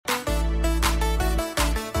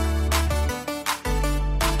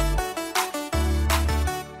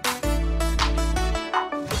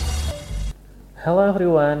Hello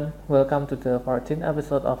everyone, welcome to the 14th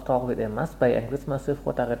episode of Talk with Emas by English Massive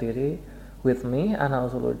Kota Kediri with me, Ana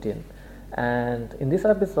Usuluddin. And in this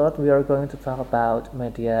episode, we are going to talk about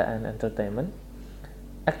media and entertainment.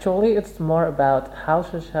 Actually, it's more about how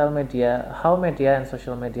media and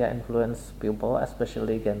social media influence people,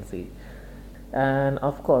 especially Gen Z. And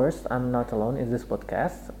of course, I'm not alone in this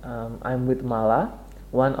podcast. I'm with Mala,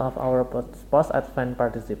 one of our post-advent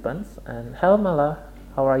participants. And hello Mala,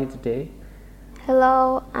 how are you today?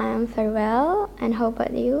 Hello, I'm very well, and how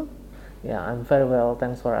about you? Yeah, I'm very well,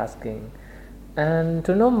 thanks for asking. And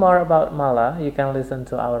to know more about Mala, you can listen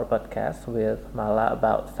to our podcast with Mala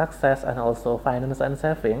about success and also finance and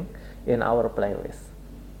saving in our playlist.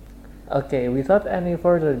 Okay, without any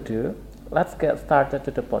further ado, let's get started to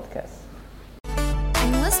the podcast.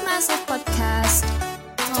 English Massive Podcast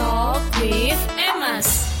Talk with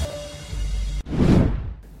Emas.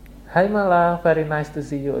 Hi Mala, very nice to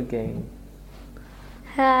see you again.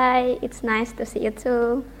 Hi, it's nice to see you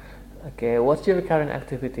too. Okay, what's your current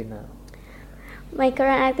activity now? My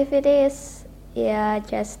current activity is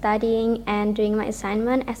just studying and doing my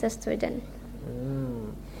assignment as a student.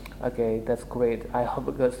 Okay, that's great. I hope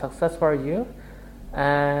a good success for you.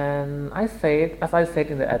 And as I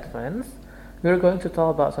said in the advance, we're going to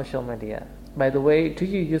talk about social media. By the way, do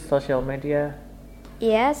you use social media?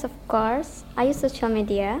 Yes, of course. I use social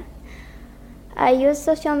media. I use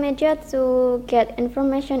social media to get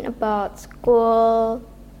information about school,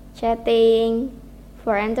 chatting,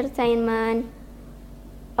 for entertainment,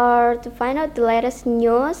 or to find out the latest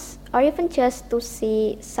news, or even just to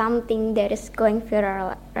see something that is going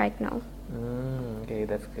viral right now. Okay,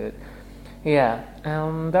 that's good. Yeah,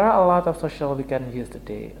 there are a lot of social we can use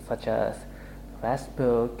today, such as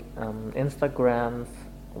Facebook, Instagram,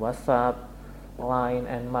 WhatsApp, Line,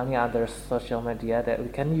 and many other social media that we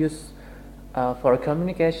can use for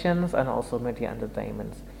communications and also media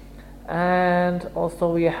entertainment. And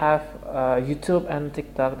also we have YouTube and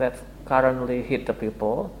TikTok that currently hit the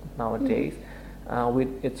people nowadays with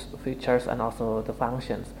its features and also the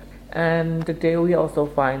functions. And today we also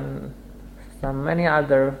find many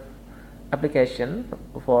other applications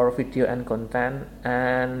for video and content,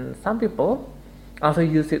 and some people also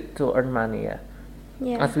use it to earn money.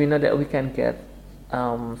 As we know that we can get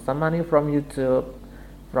some money from YouTube,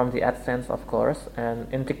 from the AdSense of course, and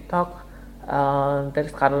in TikTok there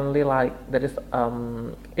is currently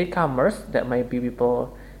e-commerce that maybe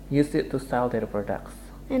people use it to sell their products.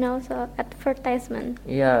 And also advertisement.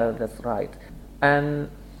 Yeah, that's right. And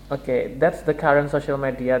okay, that's the current social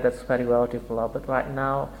media that's very well developed right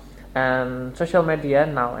now. And social media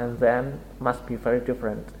now and then must be very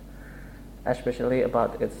different, especially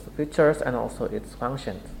about its features and also its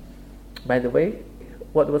functions. By the way,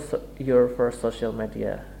 what was your first social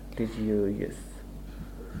media did you use?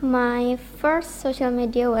 My first social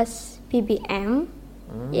media was BBM.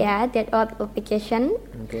 Yeah, that old application.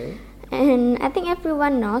 Okay. And I think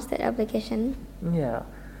everyone knows that application. Yeah.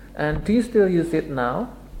 And do you still use it now?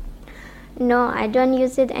 No, I don't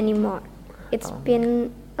use it anymore. It's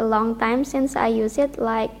been a long time since I used it,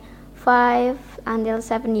 like 5 until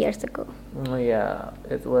 7 years ago. Yeah,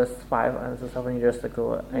 it was 5 until 7 years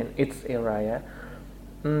ago in its era. Yeah.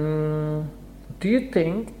 Do you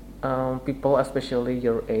think people, especially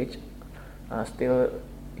your age, still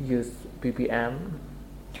use BBM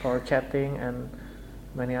for chatting and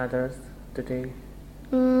many others today?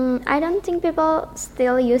 I don't think people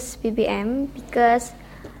still use BBM because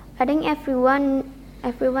I think everyone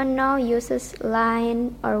now uses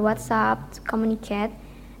Line or WhatsApp to communicate,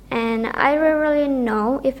 and I rarely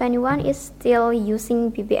know if anyone is still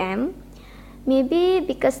using BBM. Maybe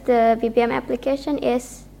because the BBM application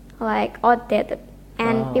is like outdated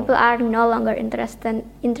and people are no longer interested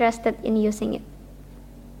in using it.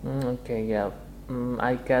 Okay, yeah.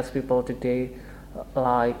 I guess people today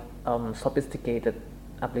like sophisticated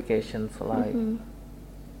applications like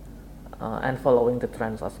and following the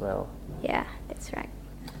trends as well. Yeah, that's right.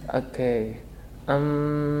 Okay.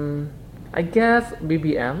 I guess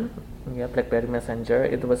BBM, BlackBerry Messenger,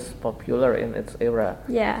 it was popular in its era.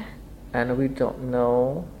 Yeah. And we don't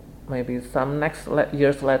know, maybe some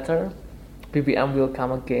years later, BBM will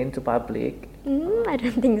come again to public. I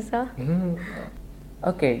don't think so.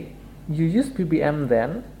 Okay, you use BBM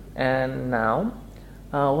then, and now,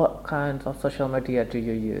 what kind of social media do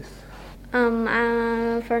you use?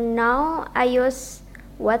 For now, I use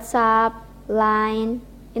WhatsApp, Line,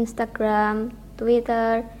 Instagram,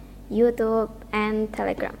 Twitter, YouTube, and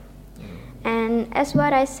Telegram. And as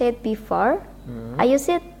what I said before, I use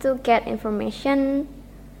it to get information,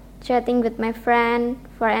 chatting with my friend,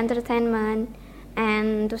 for entertainment,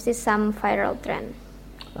 and to see some viral trend.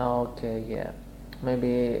 Okay, yeah.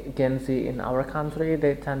 maybe Gen Z in our country,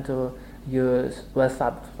 they tend to use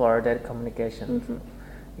WhatsApp for their communication.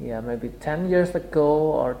 Yeah, maybe 10 years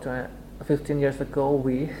ago or 15 years ago,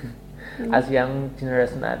 we, as young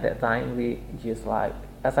generation at that time, we used like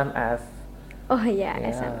SMS. Oh yeah,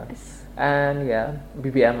 Yeah. SMS. And yeah,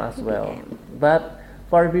 BBM as well. BBM. But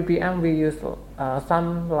for BBM, we use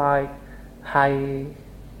some like high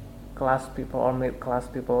class people or mid class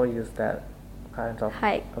people use that kind of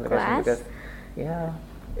High application class? because yeah,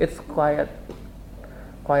 it's quite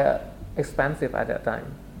expensive at that time.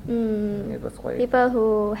 It was quite People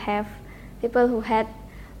who had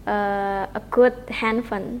a good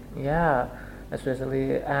handphone. yeah,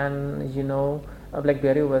 especially and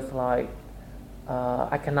BlackBerry was like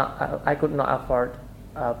I could not afford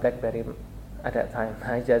BlackBerry at that time.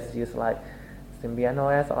 I just used like Symbian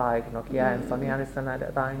OS, like Nokia and Sony Ericsson at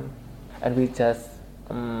that time, and we just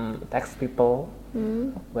text people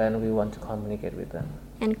when we want to communicate with them.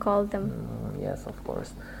 And call them. Yes, of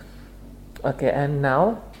course. Okay, and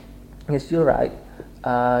now, yes, you're right.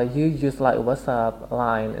 You use like WhatsApp,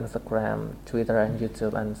 Line, Instagram, Twitter, and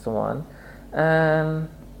YouTube, and so on. And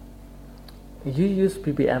you use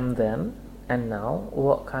BBM then, and now,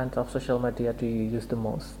 what kind of social media do you use the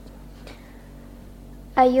most?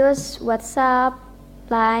 I use WhatsApp,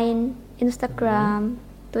 Line, Instagram,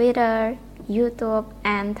 Twitter, YouTube,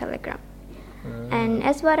 and Telegram. And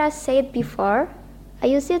as what I said before, I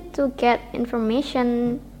use it to get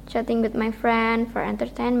information, chatting with my friend for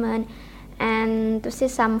entertainment, and to see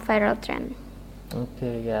some viral trend.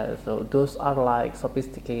 Okay, yeah, so those are like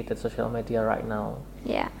sophisticated social media right now.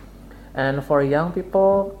 Yeah. And for young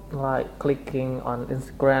people, like clicking on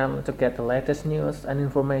Instagram to get the latest news and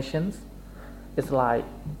informations, it's like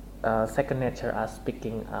second nature as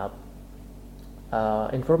picking up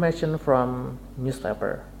information from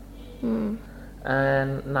newspaper.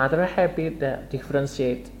 And another habit that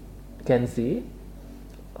differentiates Gen Z,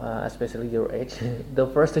 especially your age, the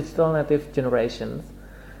first digital native generations,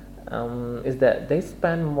 is that they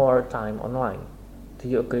spend more time online. Do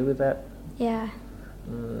you agree with that? Yeah.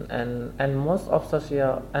 And most of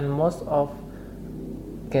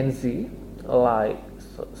Gen Z like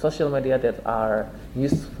social media that are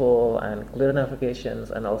useful and clear navigations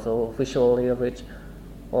and also visually rich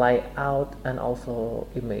layout and also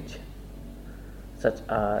image, such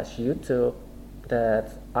as YouTube that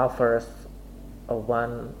offers a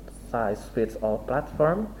one-size-fits-all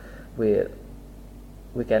platform with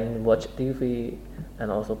we can watch TV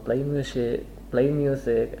and also play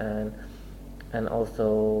music and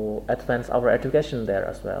also advance our education there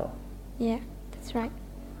as well. Yeah, that's right.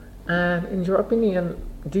 And in your opinion,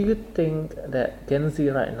 do you think that Gen Z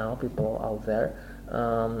right now, people out there,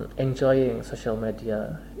 enjoying social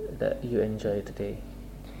media that you enjoy today?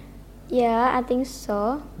 Yeah, I think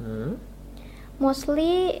so.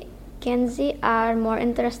 Mostly Gen Z are more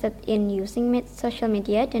interested in using social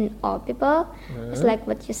media than old people. It's like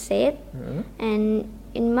what you said. And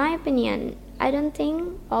in my opinion, I don't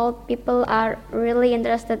think old people are really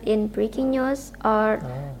interested in breaking news or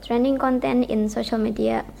trending content in social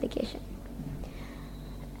media application.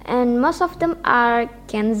 And most of them are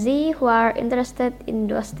Gen Z who are interested in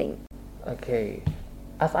those things. Okay,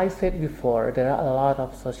 as I said before, there are a lot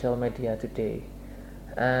of social media today,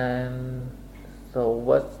 and so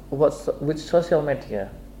which social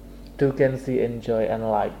media do Gen Z enjoy and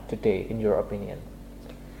like today, in your opinion?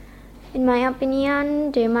 In my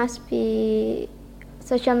opinion, there must be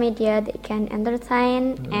social media that can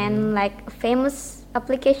entertain and like famous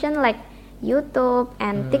application like YouTube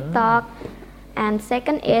and TikTok. And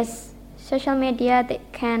second is social media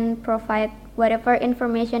that can provide whatever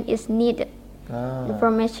information is needed.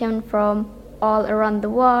 Information from all around the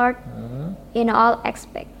world in all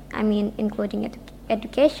aspects. I mean, including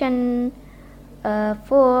education,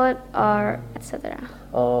 food, or etc.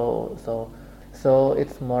 Oh, so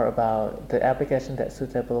it's more about the application that's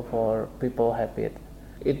suitable for people habit.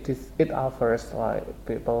 It offers like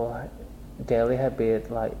people daily habit,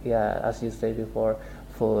 like as you say before,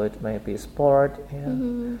 food, maybe sport,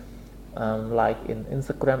 like in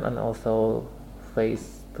Instagram and also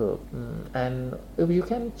Facebook. And if you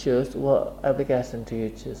can choose, what application do you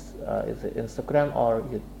choose? Is it Instagram or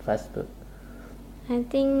Facebook? I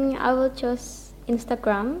think I will choose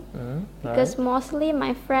Instagram because mostly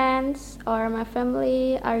my friends or my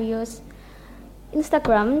family are use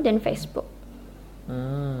Instagram than Facebook.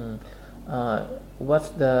 What's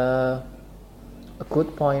the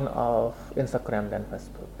good point of Instagram than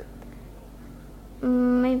Facebook?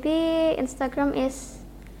 Maybe Instagram is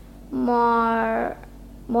more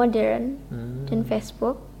modern than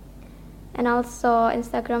Facebook, and also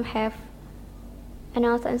Instagram has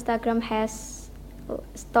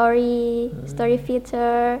story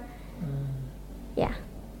feature. Yeah.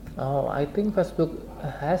 Oh, I think Facebook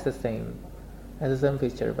has the same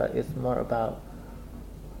feature, but it's more about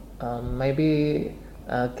maybe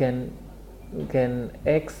can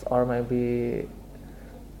X, or maybe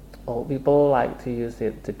people like to use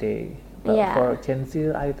it today. But Yeah. for Gen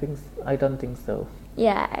Z, I don't think so.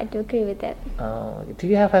 Yeah, I do agree with that. Do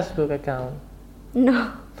you have Facebook account?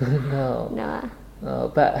 No. No.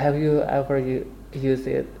 No. But have you ever used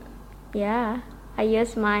it? Yeah, I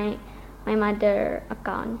use my mother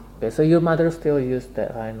account. Okay, so your mother still use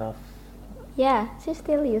that kind of. Yeah, she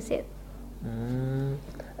still use it.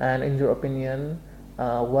 And in your opinion,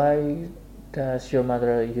 why does your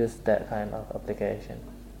mother use that kind of application?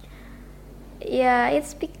 Yeah,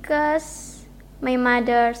 it's because my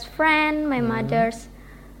mother's friend, my mother's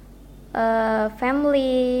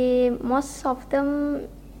family, most of them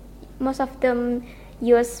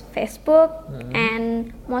use Facebook,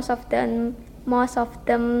 and most of them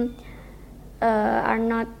are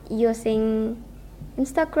not using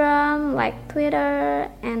Instagram, like Twitter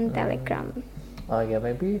and Telegram. Oh yeah,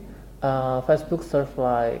 maybe Facebook serves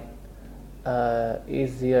like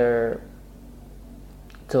easier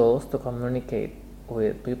tools to communicate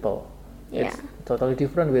with people. It's Yeah. totally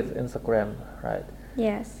different with Instagram, right?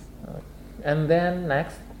 Yes. And then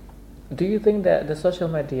next, do you think that the social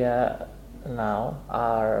media now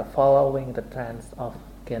are following the trends of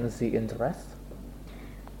Gen Z interests?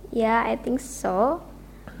 Yeah, I think so.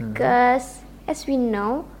 Because as we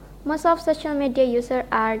know, most of social media users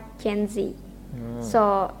are Gen Z.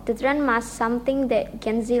 So the trend must something that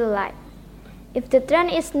Gen Z like. If the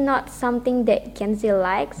trend is not something that Gen Z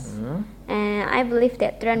likes, and I believe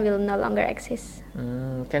that trend will no longer exist.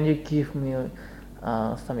 Can you give me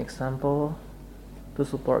some example to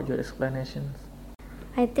support your explanations?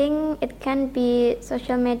 I think it can be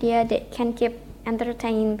social media that can keep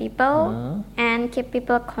entertaining people and keep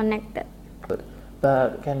people connected. Good.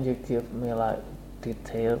 But can you give me like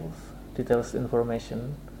details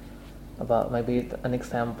information about maybe an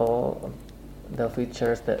example of the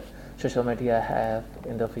features that social media have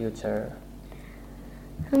in the future?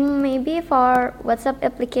 Maybe for WhatsApp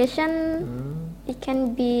application, it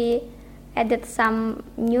can be added some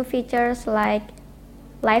new features like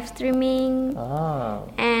live streaming Oh.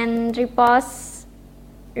 and repost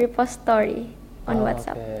story on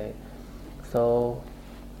WhatsApp. Okay. So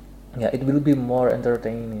yeah, it will be more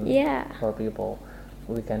entertaining Yeah. for people.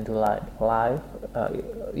 We can do like live.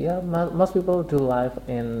 Most people do live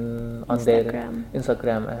on Instagram.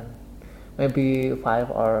 Instagram, and maybe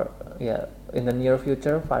in the near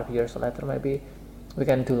future, 5 years later, maybe we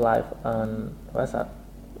can do live on WhatsApp.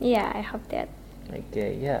 Yeah, I hope that.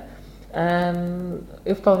 Okay, yeah. And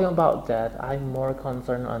if talking about that, I'm more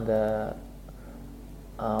concerned on the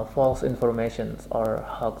false informations or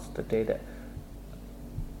hoax today that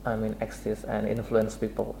exist and influence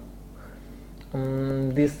people.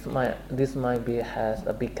 This might be has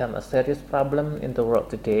become a serious problem in the world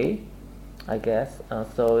today, I guess.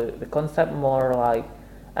 So the concept more like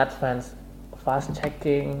advanced fast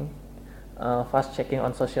checking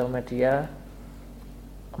on social media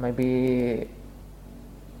maybe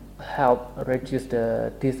help reduce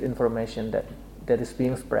the disinformation that is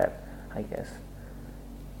being spread, I guess.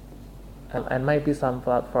 And maybe some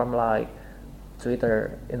platform like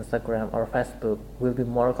Twitter, Instagram, or Facebook will be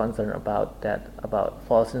more concerned about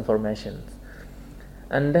false informations.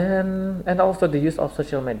 And also the use of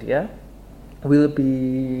social media will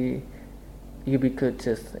be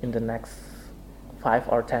ubiquitous in the next 5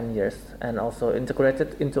 or 10 years, and also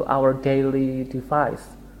integrated into our daily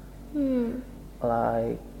device.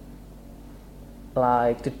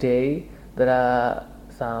 Like today, there are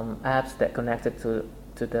some apps that connected to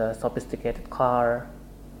the sophisticated car,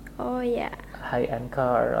 Oh yeah. high-end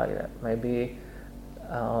car, like that. Maybe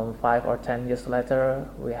 5 or 10 years later,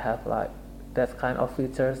 we have like that kind of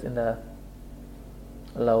features in the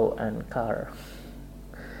low-end car.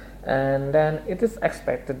 And then it is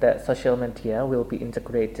expected that social media will be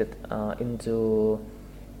integrated into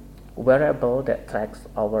wearable that tracks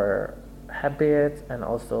our habits and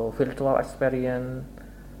also virtual experience.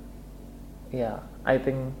 Yeah, I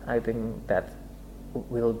think that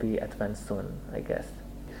will be advanced soon, I guess.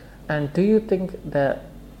 And do you think that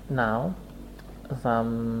now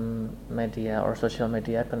some media or social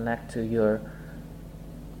media connect to your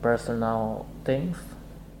personal things?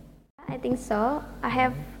 I think so. I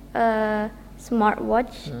have a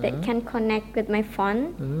smartwatch that can connect with my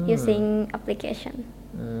phone using application.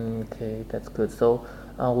 Okay, that's good. So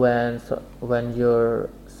when your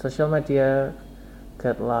social media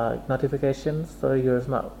get like notifications, so your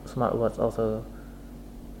smartwatch also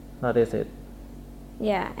notice it.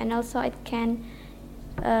 Yeah, and also it can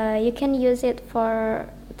you can use it for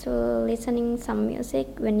to listening some music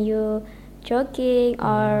when you jogging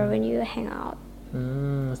or when you hang out.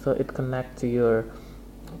 So it connects to your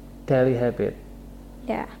daily habit.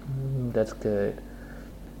 Yeah. That's good.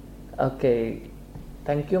 Okay,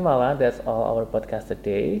 thank you, Mala. That's all our podcast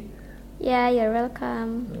today. Yeah, you're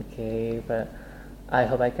welcome. Okay, but I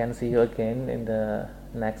hope I can see you again in the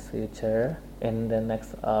next future, in the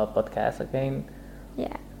next podcast again.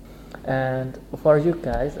 Yeah. And for you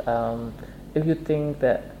guys, if you think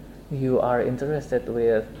that you are interested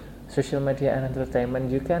with social media and entertainment,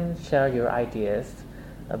 you can share your ideas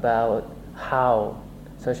about how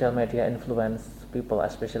social media influence people,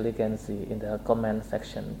 especially Gen Z, in the comment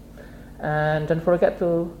section. And don't forget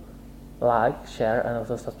to like, share, and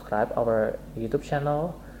also subscribe our YouTube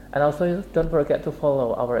channel. And also don't forget to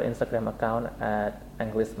follow our Instagram account at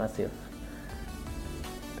English Massive.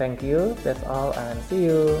 Thank you. That's all, and see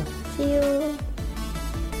you. See you.